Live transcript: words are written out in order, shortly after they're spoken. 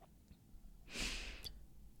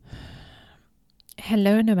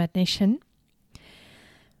Hello, Nomad Nation.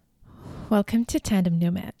 Welcome to Tandem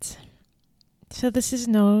Nomads. So this is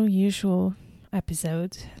no usual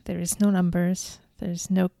episode. There is no numbers. There's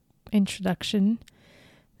no introduction.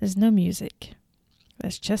 There's no music.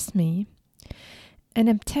 There's just me. An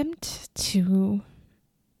attempt to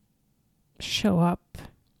show up.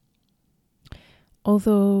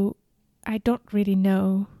 Although I don't really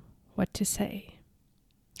know what to say.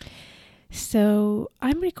 So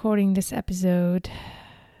I'm recording this episode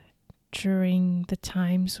during the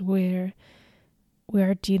times where we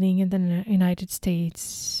are dealing in the United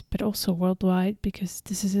States, but also worldwide, because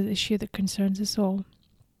this is an issue that concerns us all,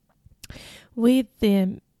 with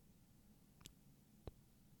the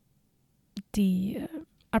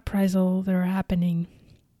uprisal that are happening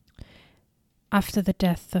after the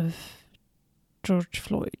death of George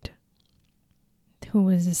Floyd, who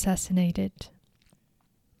was assassinated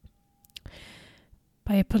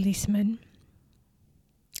by a policeman,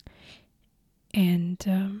 and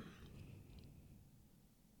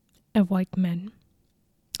a white man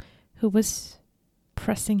who was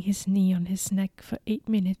pressing his knee on his neck for 8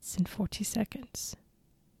 minutes and 40 seconds.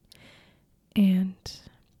 And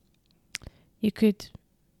you could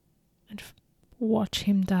watch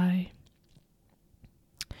him die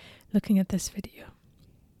looking at this video.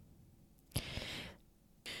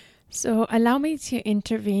 So allow me to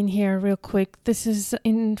intervene here real quick. This is,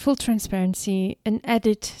 in full transparency, an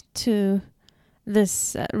edit to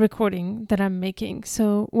this recording that I'm making.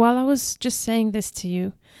 So while I was just saying this to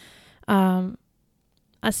you, I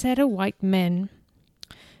said a white man,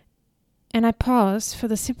 and I paused for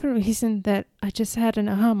the simple reason that I just had an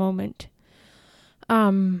aha moment.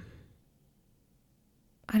 I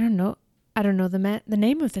don't know the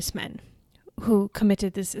name of this man who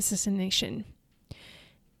committed this assassination.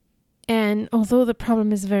 And although the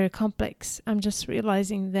problem is very complex, I'm just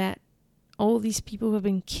realizing that all these people who have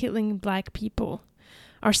been killing black people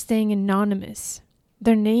are staying anonymous.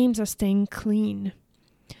 Their names are staying clean.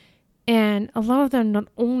 And a lot of them, not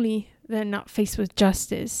only they're not faced with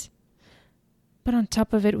justice, but on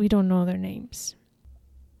top of it, we don't know their names.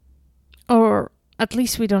 Or at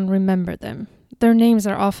least we don't remember them. Their names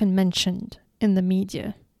are often mentioned in the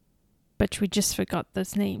media, but we just forgot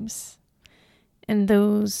those names. And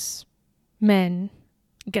those men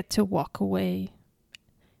get to walk away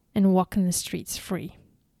and walk in the streets free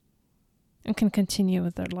and can continue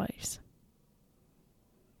with their lives.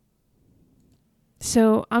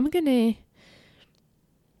 So I'm going to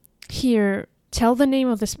here tell the name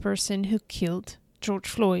of this person who killed George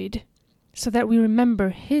Floyd so that we remember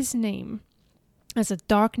his name as a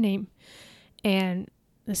dark name and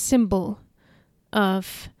the symbol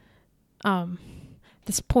of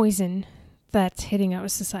this poison that's hitting our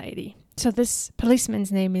society. So this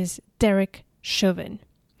policeman's name is Derek Chauvin.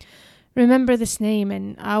 Remember this name,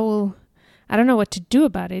 and I don't know what to do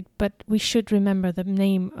about it, but we should remember the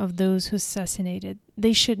name of those who assassinated.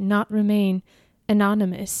 They should not remain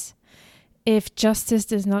anonymous. If justice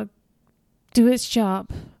does not do its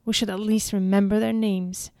job, we should at least remember their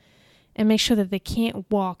names and make sure that they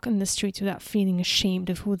can't walk on the streets without feeling ashamed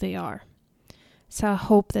of who they are. So I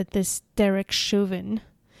hope that this Derek Chauvin's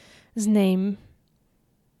name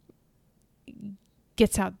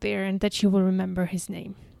gets out there and that you will remember his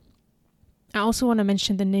name. I also want to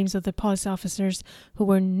mention the names of the police officers who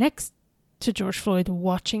were next to George Floyd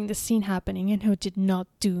watching the scene happening and who did not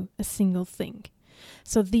do a single thing.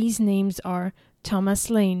 So these names are Thomas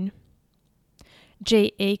Lane,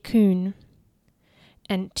 J.A. Kuhn,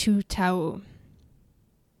 and Tu Tao.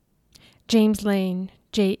 James Lane,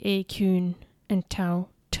 J.A. Kuhn, and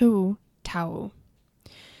Tu Tao.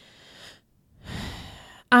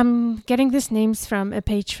 I'm getting these names from a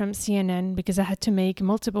page from CNN because I had to make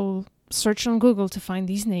multiple search on Google to find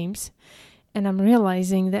these names. And I'm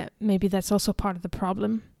realizing that maybe that's also part of the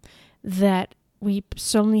problem, that we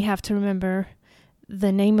certainly have to remember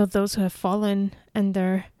the name of those who have fallen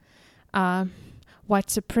under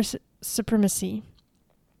white supremacy.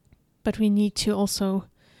 But we need to also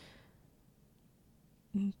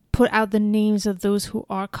put out the names of those who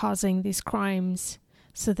are causing these crimes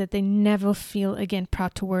so that they never feel again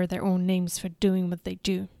proud to wear their own names for doing what they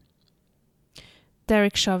do.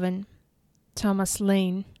 Derek Chauvin, Thomas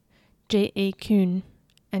Lane, J.A. Kuhn,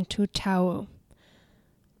 and Tu Tao.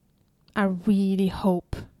 I really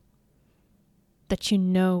hope that you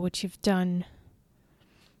know what you've done.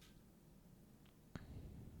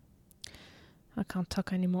 I can't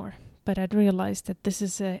talk anymore. But I'd realized that this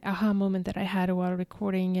is a aha moment that I had while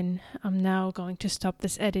recording, and I'm now going to stop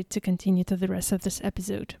this edit to continue to the rest of this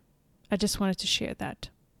episode. I just wanted to share that.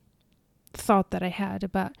 thought that I had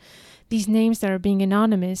about these names that are being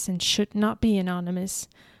anonymous and should not be anonymous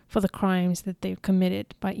for the crimes that they've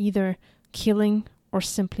committed by either killing or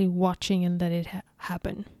simply watching and let it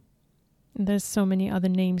happen. And there's so many other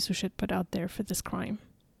names we should put out there for this crime.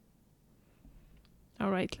 All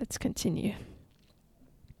right, let's continue.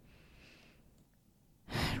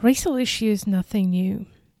 Racial issues, nothing new.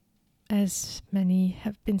 As many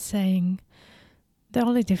have been saying, the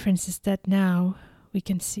only difference is that now we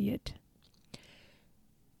can see it.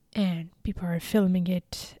 And people are filming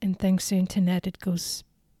it, and thanks to internet, it goes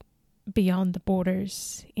beyond the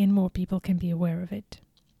borders, and more people can be aware of it.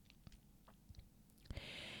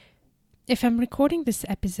 If I'm recording this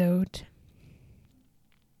episode,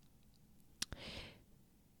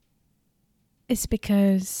 it's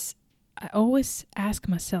because I always ask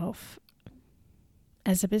myself,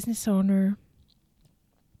 as a business owner,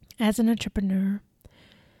 as an entrepreneur,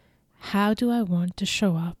 how do I want to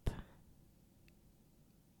show up?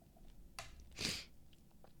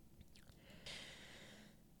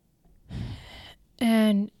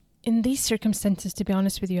 And in these circumstances, to be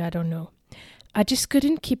honest with you, I don't know. I just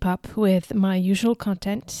couldn't keep up with my usual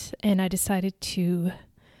content, and I decided to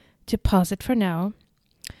pause it for now.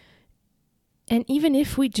 And even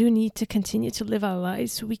if we do need to continue to live our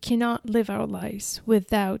lives, we cannot live our lives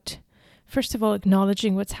without, first of all,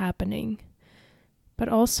 acknowledging what's happening, but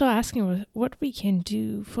also asking what we can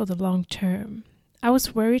do for the long term. I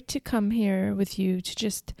was worried to come here with you to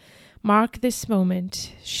just mark this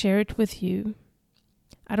moment, share it with you.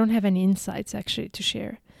 I don't have any insights actually to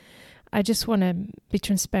share. I just want to be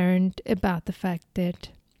transparent about the fact that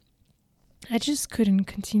I just couldn't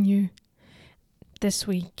continue this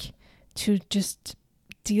week to just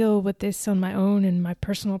deal with this on my own and my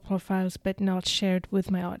personal profiles, but not shared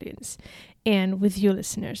with my audience and with you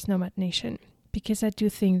listeners, Nomad Nation, because I do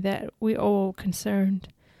think that we're all concerned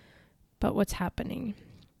about what's happening.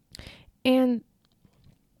 And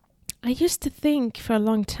I used to think for a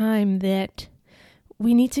long time that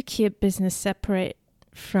we need to keep business separate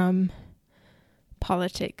from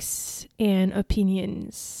politics and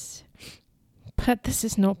opinions. But this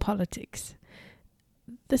is no politics.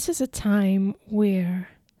 This is a time where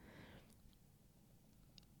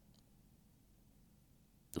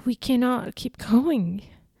we cannot keep going.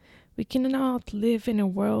 We cannot live in a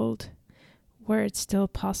world where it's still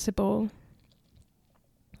possible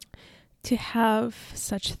to have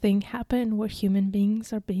such thing happen where human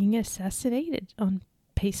beings are being assassinated on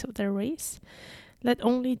base of their race, let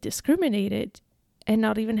only discriminated and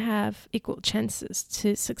not even have equal chances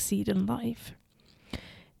to succeed in life.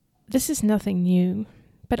 This is nothing new,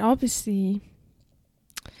 but obviously,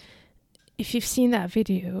 if you've seen that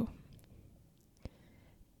video,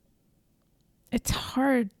 it's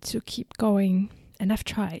hard to keep going, and I've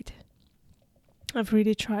tried. I've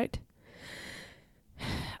really tried.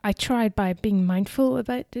 I tried by being mindful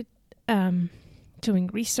about it,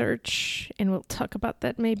 doing research, and we'll talk about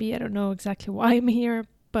that maybe. I don't know exactly why I'm here,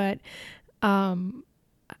 but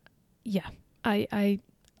yeah, I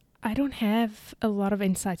don't have a lot of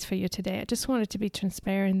insights for you today. I just wanted to be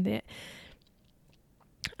transparent that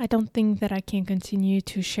I don't think that I can continue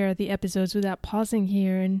to share the episodes without pausing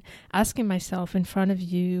here and asking myself in front of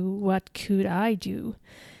you, what could I do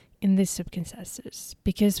in these circumstances?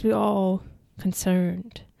 Because we're all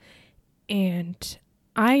concerned. And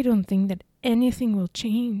I don't think that anything will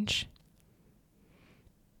change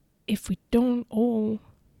if we don't all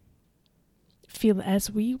feel as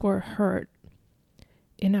we were hurt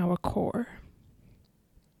in our core.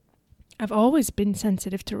 I've always been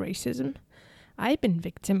sensitive to racism. I've been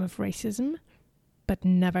victim of racism, but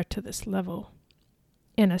never to this level.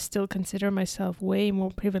 And I still consider myself way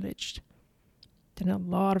more privileged than a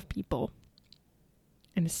lot of people,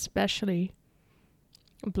 and especially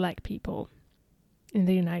Black people in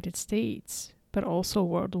the United States, but also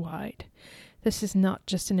worldwide. This is not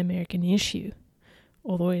just an American issue,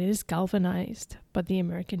 although it is galvanized by the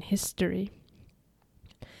American history.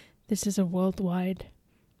 This is a worldwide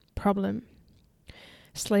problem.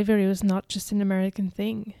 Slavery was not just an American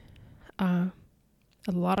thing. A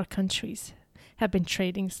lot of countries have been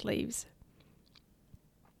trading slaves.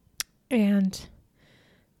 And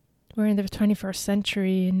we're in the 21st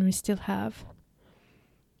century and we still have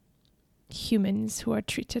humans who are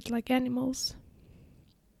treated like animals.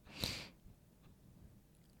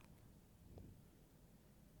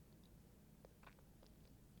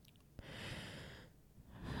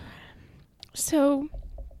 So,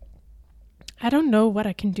 I don't know what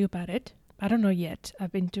I can do about it. I don't know yet.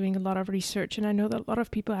 I've been doing a lot of research, and I know that a lot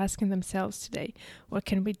of people are asking themselves today, what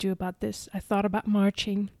can we do about this? I thought about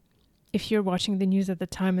marching. If you're watching the news at the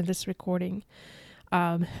time of this recording,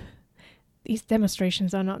 these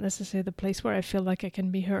demonstrations are not necessarily the place where I feel like I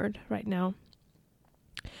can be heard right now.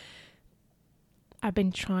 I've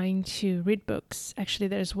been trying to read books. Actually,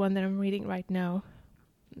 there's one that I'm reading right now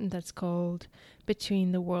that's called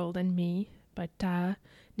Between the World and Me by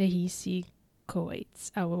Ta-Nehisi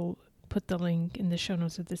Coates. I will put the link in the show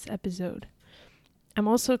notes of this episode. I'm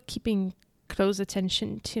also keeping close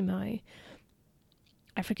attention to my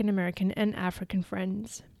African American and African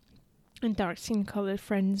friends and dark skin colored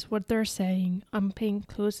friends, what they're saying. I'm paying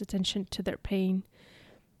close attention to their pain,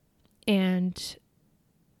 and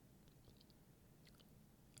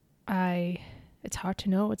it's hard to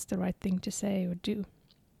know what's the right thing to say or do.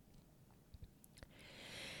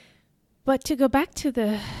 But to go back to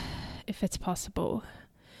if it's possible,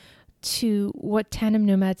 to what Tandem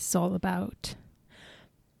Nomads is all about.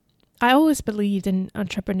 I always believed in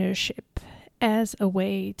entrepreneurship as a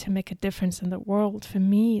way to make a difference in the world. For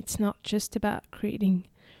me, it's not just about creating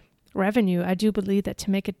revenue. I do believe that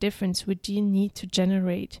to make a difference, we do need to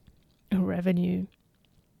generate a revenue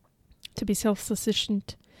to be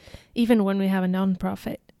self-sufficient, even when we have a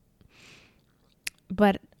nonprofit.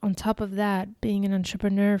 But on top of that, being an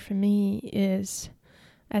entrepreneur for me is,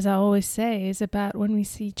 as I always say, is about when we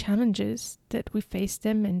see challenges that we face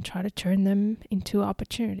them and try to turn them into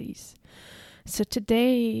opportunities. So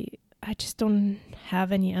today, I just don't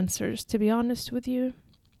have any answers, to be honest with you.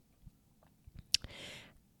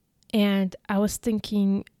 And I was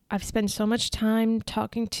thinking, I've spent so much time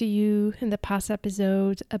talking to you in the past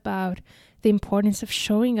episode about the importance of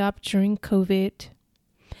showing up during COVID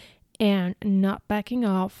and not backing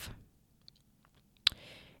off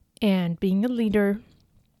and being a leader.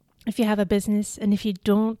 If you have a business, and if you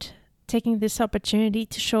don't, taking this opportunity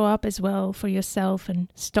to show up as well for yourself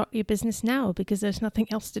and start your business now, because there's nothing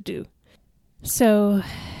else to do. So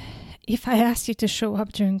if I asked you to show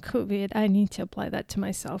up during COVID, I need to apply that to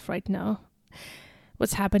myself right now.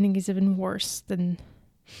 What's happening is even worse than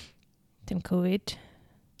COVID.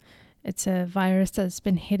 It's a virus that's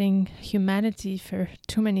been hitting humanity for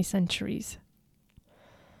too many centuries.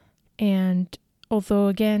 And although,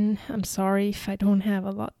 again, I'm sorry if I don't have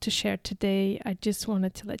a lot to share today, I just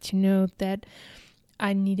wanted to let you know that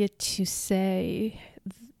I needed to say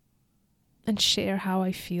and share how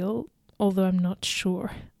I feel, although I'm not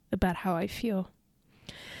sure about how I feel.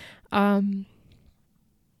 I'm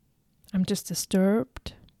just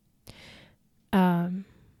disturbed.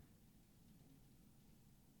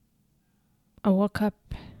 I woke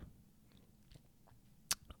up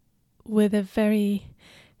with a very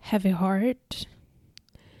heavy heart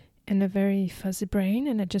and a very fuzzy brain,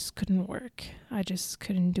 and I just couldn't work. I just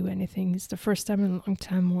couldn't do anything. It's the first time in a long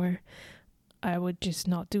time where I would just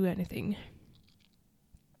not do anything.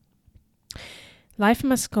 Life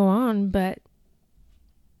must go on, but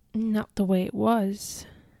not the way it was.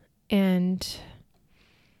 And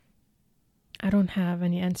I don't have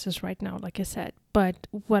any answers right now, like I said. But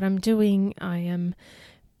what I'm doing, I am,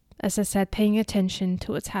 as I said, paying attention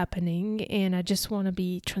to what's happening. And I just want to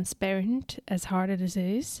be transparent, as hard as it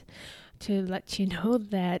is, to let you know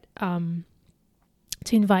that,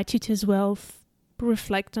 to invite you to as well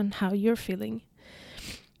reflect on how you're feeling.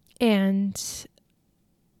 And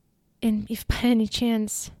if by any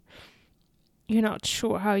chance you're not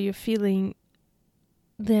sure how you're feeling,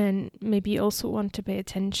 then maybe you also want to pay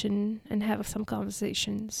attention and have some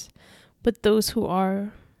conversations with those who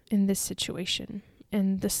are in this situation.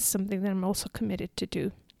 And this is something that I'm also committed to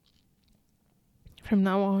do. From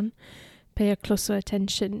now on, pay a closer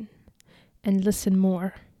attention and listen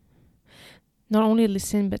more. Not only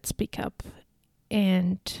listen, but speak up.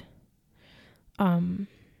 And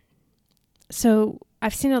so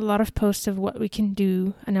I've seen a lot of posts of what we can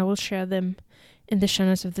do, and I will share them in the show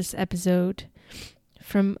notes of this episode.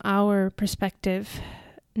 From our perspective,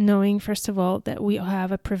 knowing, first of all, that we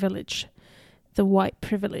have a privilege, the white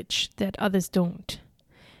privilege that others don't,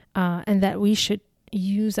 and that we should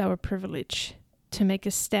use our privilege to make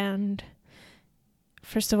a stand.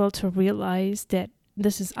 First of all, to realize that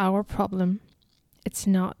this is our problem. It's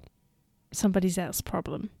not somebody else's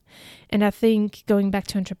problem. And I think going back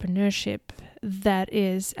to entrepreneurship, that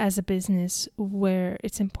is, as a business, where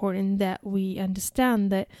it's important that we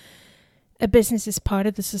understand that a business is part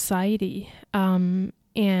of the society,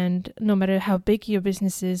 and no matter how big your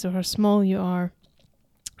business is or how small you are,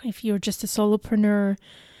 if you're just a solopreneur,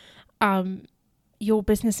 your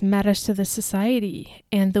business matters to the society,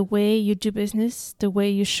 and the way you do business, the way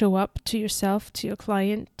you show up to yourself, to your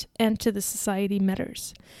client, and to the society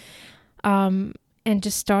matters. And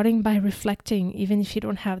just starting by reflecting, even if you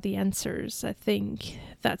don't have the answers, I think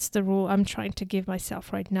that's the rule I'm trying to give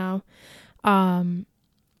myself right now.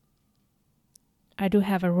 I do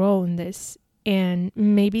have a role in this. And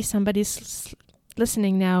maybe somebody's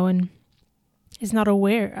listening now and is not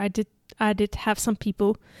aware. I did have some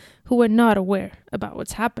people who were not aware about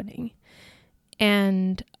what's happening.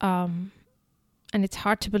 And it's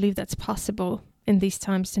hard to believe that's possible in these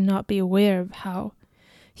times, to not be aware of how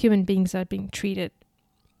human beings are being treated.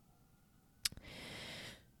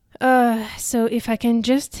 So if I can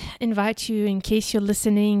just invite you, in case you're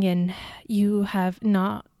listening and you have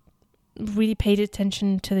not really paid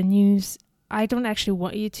attention to the news, I don't actually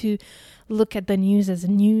want you to look at the news as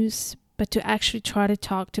news, but to actually try to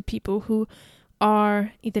talk to people who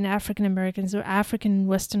are either African Americans or African in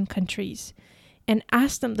Western countries, and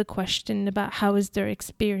ask them the question about how is their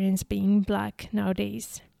experience being Black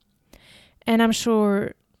nowadays. And I'm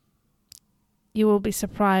sure you will be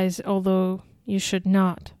surprised, although you should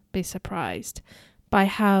not be surprised, by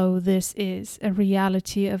how this is a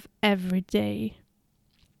reality of every day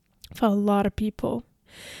for a lot of people.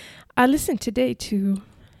 I listened today to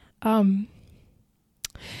I'm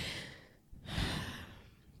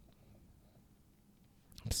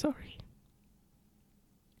sorry.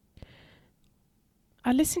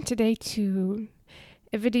 I listened today to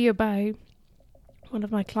a video by one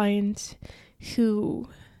of my clients who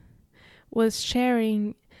was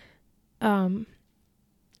sharing,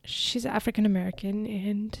 she's African American,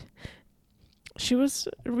 and she was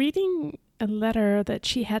reading a letter that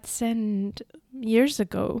she had sent years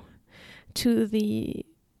ago to the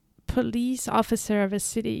police officer of a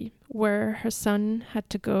city where her son had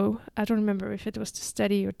to go. I don't remember if it was to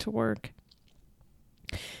study or to work.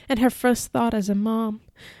 And her first thought as a mom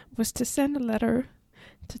was to send a letter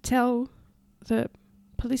to tell the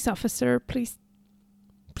police officer, please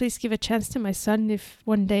give a chance to my son if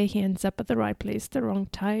one day he ends up at the right place at the wrong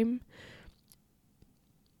time,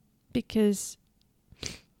 because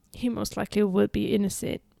he most likely will be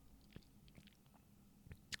innocent.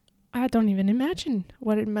 I don't even imagine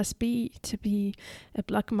what it must be to be a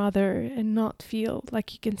Black mother and not feel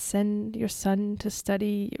like you can send your son to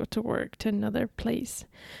study or to work to another place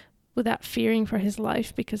without fearing for his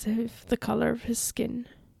life because of the color of his skin.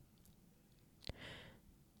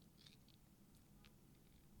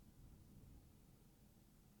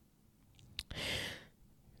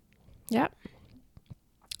 Yeah.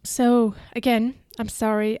 So again, I'm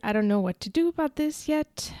sorry, I don't know what to do about this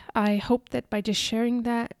yet. I hope that by just sharing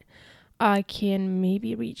that, I can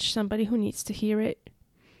maybe reach somebody who needs to hear it.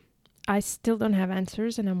 I still don't have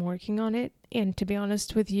answers and I'm working on it. And to be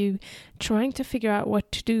honest with you, trying to figure out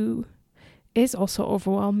what to do is also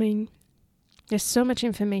overwhelming. There's so much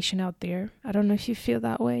information out there. I don't know if you feel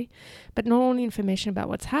that way, but not only information about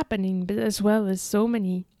what's happening, but as well as so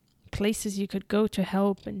many places you could go to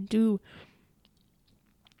help and do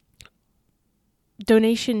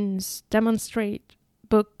donations, demonstrate,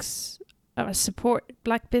 books, support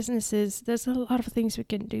Black businesses. There's a lot of things we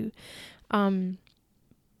can do.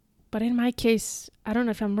 But in my case, I don't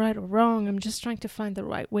know if I'm right or wrong. I'm just trying to find the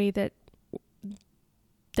right way that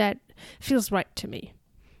feels right to me.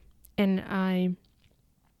 And I'm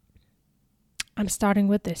starting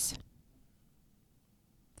with this.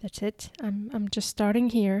 That's it. I'm just starting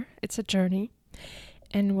here. It's a journey,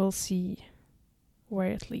 and we'll see where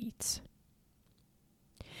it leads.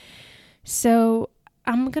 So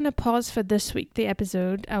I'm going to pause for this week, the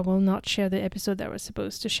episode. I will not share the episode that I was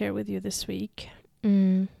supposed to share with you this week.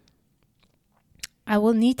 I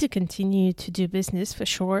will need to continue to do business for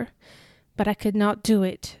sure, but I could not do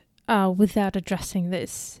it without addressing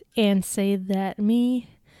this and say that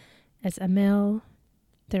me, as Amel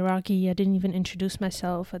Deragi, I didn't even introduce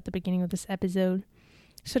myself at the beginning of this episode.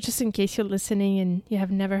 So just in case you're listening and you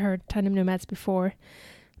have never heard Tandem Nomads before,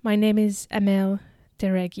 my name is Amel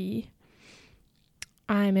Deragi.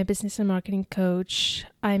 I'm a business and marketing coach.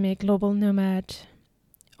 I'm a global nomad,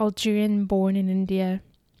 Algerian, born in India,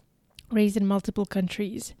 raised in multiple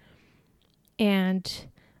countries, and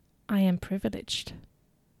I am privileged.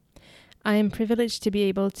 I am privileged to be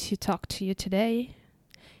able to talk to you today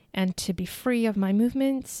and to be free of my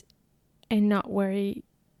movements and not worry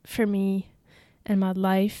for me and my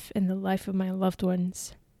life and the life of my loved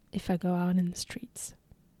ones if I go out in the streets.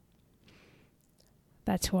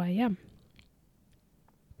 That's who I am.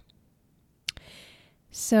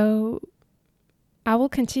 So I will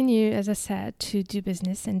continue, as I said, to do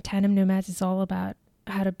business, and Tandem Nomads is all about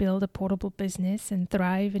how to build a portable business and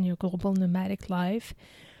thrive in your global nomadic life.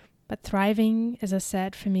 But thriving, as I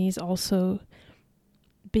said, for me is also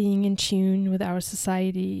being in tune with our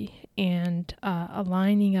society and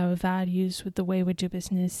aligning our values with the way we do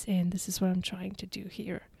business, and this is what I'm trying to do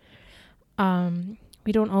here.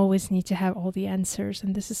 We don't always need to have all the answers,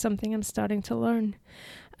 and this is something I'm starting to learn.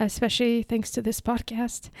 especially thanks to this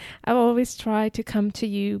podcast. I always try to come to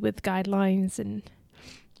you with guidelines and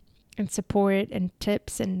support and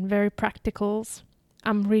tips and very practicals.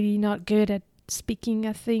 I'm really not good at speaking,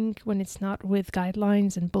 I think, when it's not with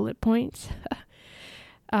guidelines and bullet points.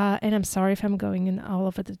 And I'm sorry if I'm going in all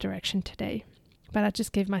over the direction today. But I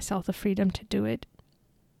just gave myself the freedom to do it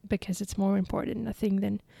because it's more important, I think,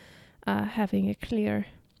 than having a clear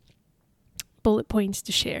bullet points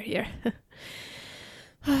to share here.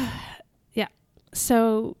 Yeah.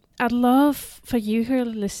 So I'd love for you who are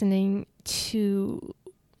listening to,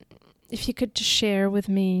 if you could just share with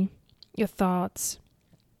me your thoughts.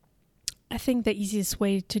 I think the easiest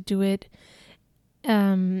way to do it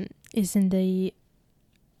is in the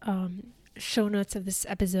show notes of this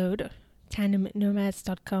episode,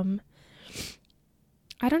 tandemnomads.com.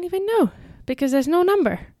 I don't even know because there's no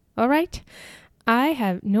number. All right. I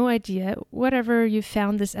have no idea. Whatever you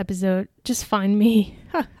found this episode, just find me.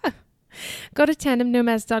 Go to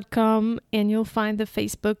tandemnomads.com and you'll find the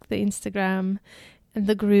Facebook, the Instagram, and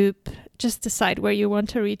the group. Just decide where you want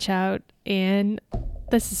to reach out. And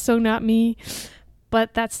this is so not me,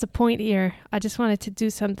 but that's the point here. I just wanted to do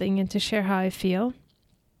something and to share how I feel.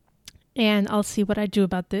 And I'll see what I do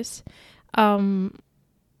about this.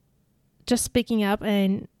 Just speaking up,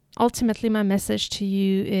 and ultimately my message to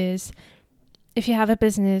you is, if you have a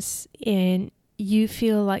business and you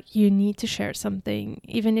feel like you need to share something,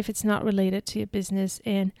 even if it's not related to your business,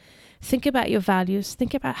 and think about your values,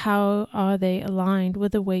 think about how are they aligned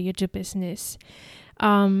with the way you do business.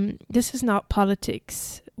 This is not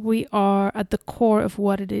politics. We are at the core of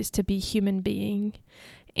what it is to be a human being,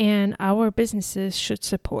 and our businesses should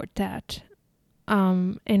support that.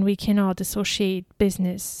 And we cannot dissociate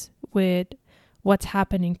business with what's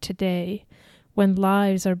happening today when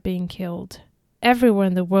lives are being killed everywhere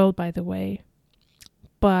in the world, by the way.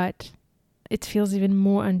 But it feels even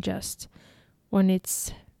more unjust when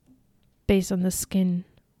it's based on the skin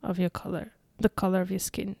of your color, the color of your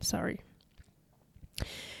skin, sorry.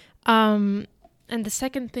 And the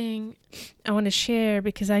second thing I want to share,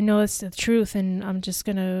 because I know it's the truth and I'm just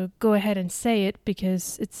going to go ahead and say it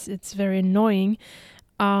because it's very annoying.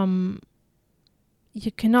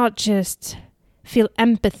 You cannot just feel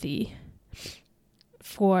empathy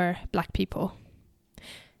for Black people.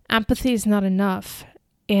 Empathy is not enough.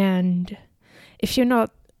 And if you're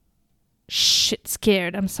not shit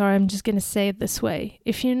scared, I'm sorry, I'm just going to say it this way.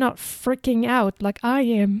 If you're not freaking out like I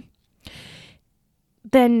am,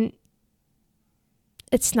 then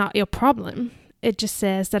it's not your problem. It just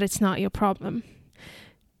says that it's not your problem.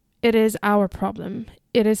 It is our problem.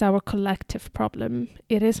 It is our collective problem.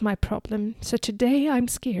 It is my problem. So today I'm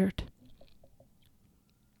scared.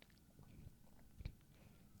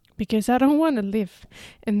 Because I don't want to live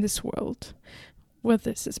in this world where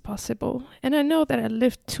this is possible. And I know that I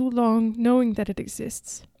lived too long knowing that it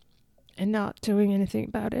exists and not doing anything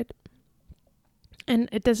about it. And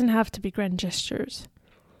it doesn't have to be grand gestures.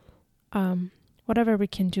 Whatever we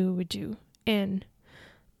can do, we do. And,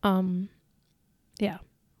 yeah.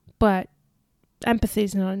 But empathy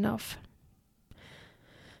is not enough.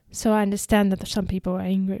 So I understand that some people are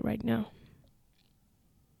angry right now.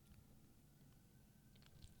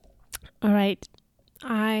 All right.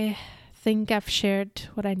 I think I've shared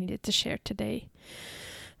what I needed to share today.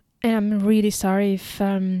 And I'm really sorry if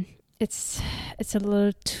it's a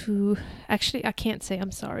little too... Actually, I can't say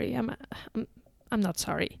I'm sorry. I'm not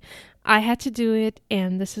sorry. I had to do it,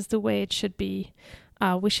 and this is the way it should be.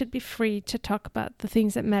 We should be free to talk about the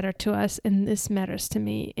things that matter to us, and this matters to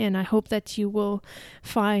me. And I hope that you will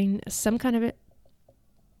find some kind of,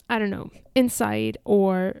 insight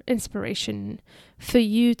or inspiration for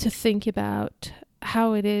you to think about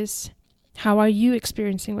how it is, how are you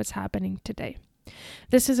experiencing what's happening today.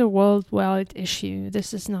 This is a worldwide issue.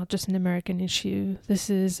 This is not just an American issue. This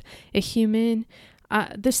is a human.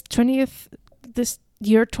 This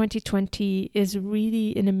year 2020 is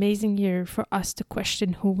really an amazing year for us to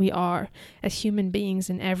question who we are as human beings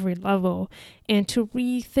in every level, and to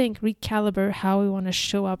recalibrate how we want to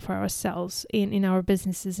show up for ourselves in our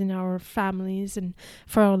businesses, in our families, and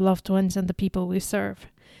for our loved ones and the people we serve.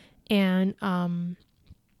 And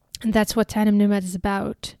that's what Tandem Nomad is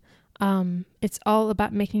about. It's all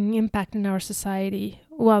about making an impact in our society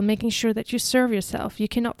while making sure that you serve yourself. You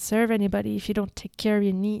cannot serve anybody if you don't take care of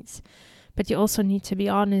your needs. But you also need to be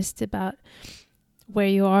honest about where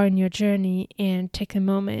you are in your journey and take a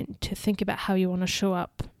moment to think about how you want to show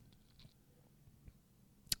up.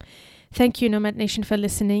 Thank you, Nomad Nation, for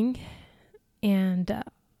listening. And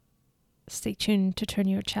stay tuned to turn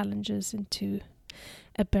your challenges into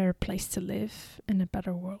a better place to live in a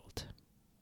better world.